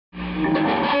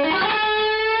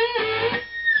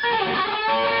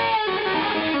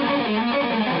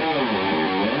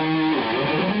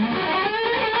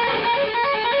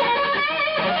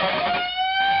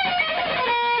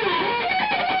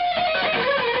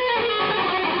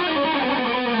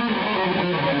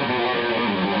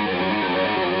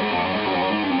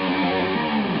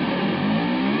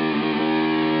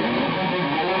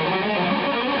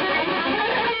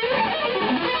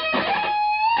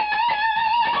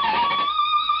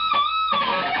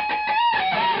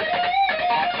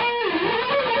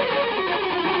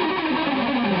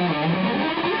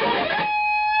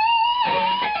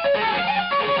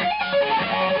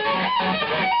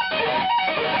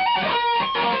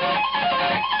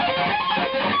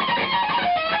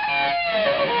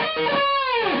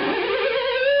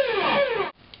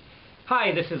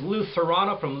Hi, this is Lou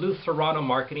Serrano from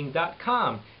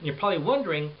LouSerranoMarketing.com, and you're probably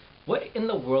wondering, what in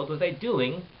the world was I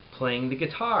doing playing the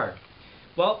guitar?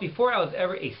 Well, before I was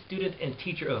ever a student and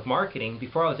teacher of marketing,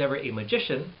 before I was ever a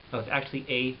magician, I was actually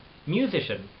a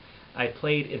musician. I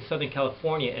played in Southern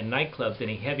California in nightclubs in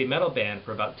a heavy metal band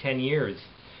for about 10 years.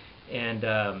 And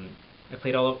I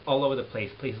played all over the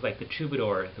place, places like the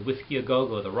Troubadour, the Whiskey A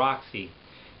Go-Go, the Roxy.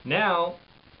 Now,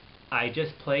 I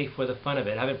just play for the fun of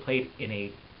it. I haven't played in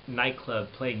a nightclub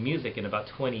playing music in about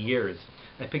 20 years.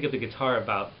 I pick up the guitar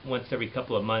about once every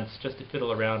couple of months just to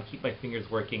fiddle around, keep my fingers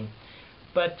working.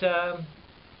 But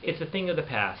it's a thing of the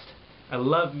past. I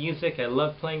love music, I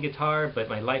love playing guitar, but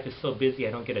my life is so busy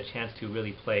I don't get a chance to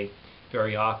really play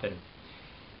very often.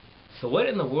 So what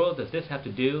in the world does this have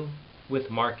to do with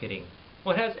marketing?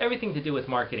 Well, it has everything to do with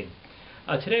marketing.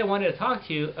 Today I wanted to talk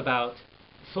to you about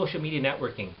social media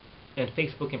networking, and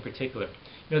Facebook in particular.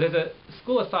 You know, there's a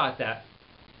school of thought that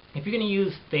if you're going to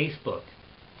use Facebook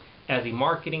as a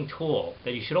marketing tool,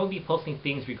 that you should only be posting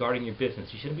things regarding your business.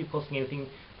 You shouldn't be posting anything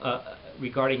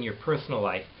regarding your personal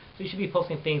life. So you should be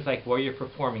posting things like where you're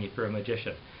performing if you're a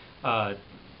magician,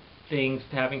 things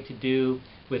having to do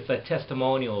with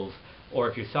testimonials, or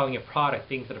if you're selling a product,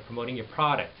 things that are promoting your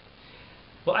product.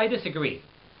 Well, I disagree.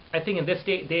 I think in this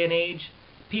day and age,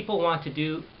 people want to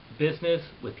do business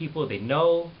with people they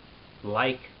know,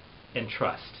 like, and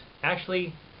trust.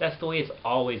 Actually, that's the way it's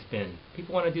always been.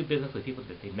 People want to do business with people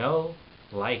that they know,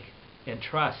 like, and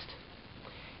trust.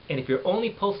 And if you're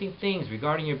only posting things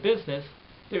regarding your business,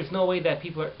 there's no way that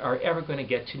people are ever going to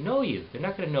get to know you. They're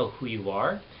not going to know who you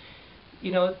are.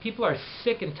 You know, people are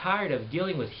sick and tired of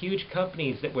dealing with huge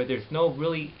companies where there's no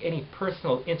really any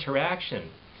personal interaction.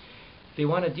 They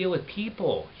want to deal with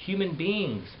people, human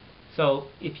beings. So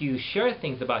if you share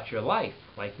things about your life,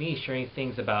 like me sharing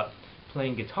things about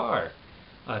playing guitar,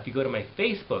 if you go to my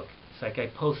Facebook, it's like I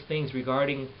post things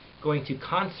regarding going to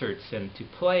concerts and to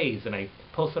plays, and I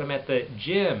post when I'm at the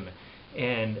gym,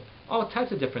 and all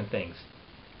types of different things.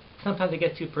 Sometimes I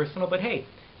get too personal, but hey,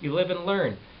 you live and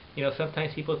learn. You know,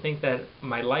 sometimes people think that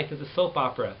my life is a soap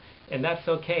opera, and that's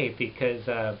okay, because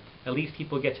at least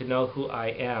people get to know who I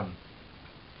am.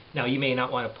 Now, you may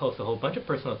not want to post a whole bunch of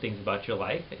personal things about your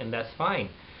life, and that's fine.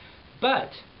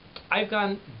 But I've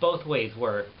gone both ways,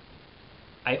 where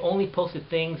I only posted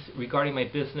things regarding my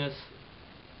business,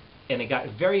 and I got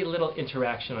very little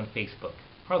interaction on Facebook.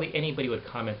 Hardly anybody would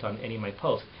comment on any of my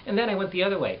posts. And then I went the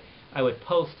other way. I would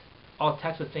post all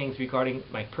types of things regarding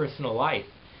my personal life,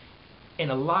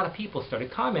 and a lot of people started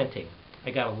commenting.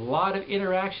 I got a lot of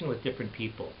interaction with different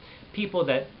people. People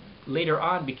that later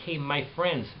on became my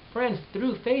friends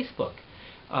through Facebook.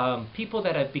 People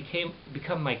that have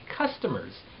become my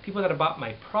customers, people that have bought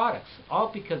my products,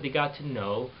 all because they got to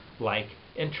know, like,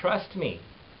 and trust me.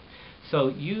 So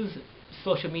use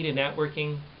social media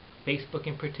networking, Facebook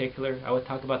in particular. I would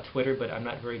talk about Twitter, but I'm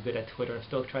not very good at Twitter. I'm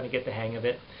still trying to get the hang of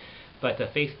it. But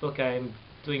Facebook, I'm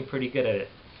doing pretty good at it.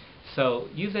 So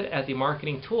use it as a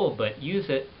marketing tool, but use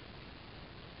it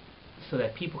so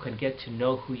that people can get to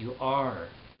know who you are.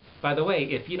 By the way,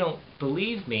 if you don't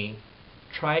believe me,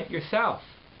 try it yourself.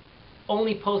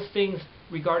 Only post things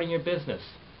regarding your business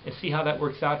and see how that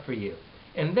works out for you.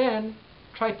 And then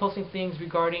try posting things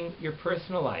regarding your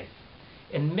personal life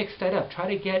and mix that up.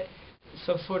 Try to get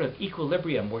some sort of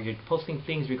equilibrium where you're posting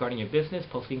things regarding your business,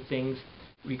 posting things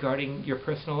regarding your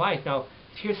personal life. Now,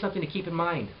 here's something to keep in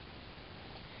mind.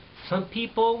 Some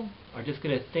people are just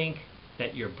going to think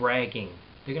that you're bragging.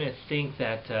 They're going to think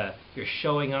that you're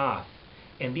showing off.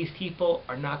 And these people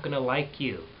are not going to like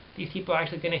you. These people are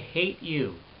actually going to hate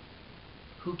you.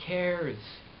 Who cares?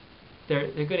 They're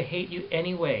going to hate you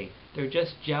anyway. They're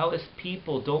just jealous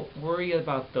people. Don't worry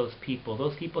about those people.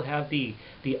 Those people have the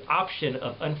option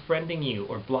of unfriending you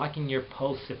or blocking your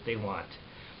posts if they want.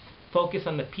 Focus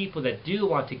on the people that do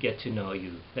want to get to know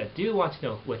you, that do want to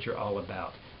know what you're all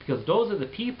about. Because those are the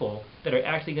people that are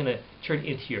actually going to turn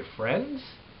into your friends,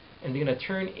 and they're going to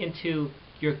turn into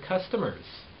your customers.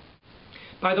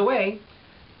 By the way,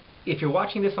 if you're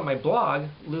watching this on my blog,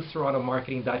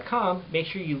 LouSerranoMarketing.com, make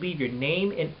sure you leave your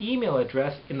name and email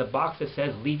address in the box that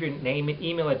says leave your name and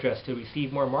email address to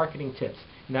receive more marketing tips.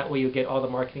 And that way you'll get all the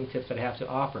marketing tips that I have to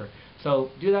offer. So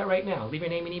do that right now. Leave your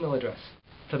name and email address.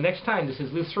 Till next time, this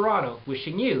is Lou Serrano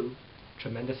wishing you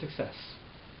tremendous success.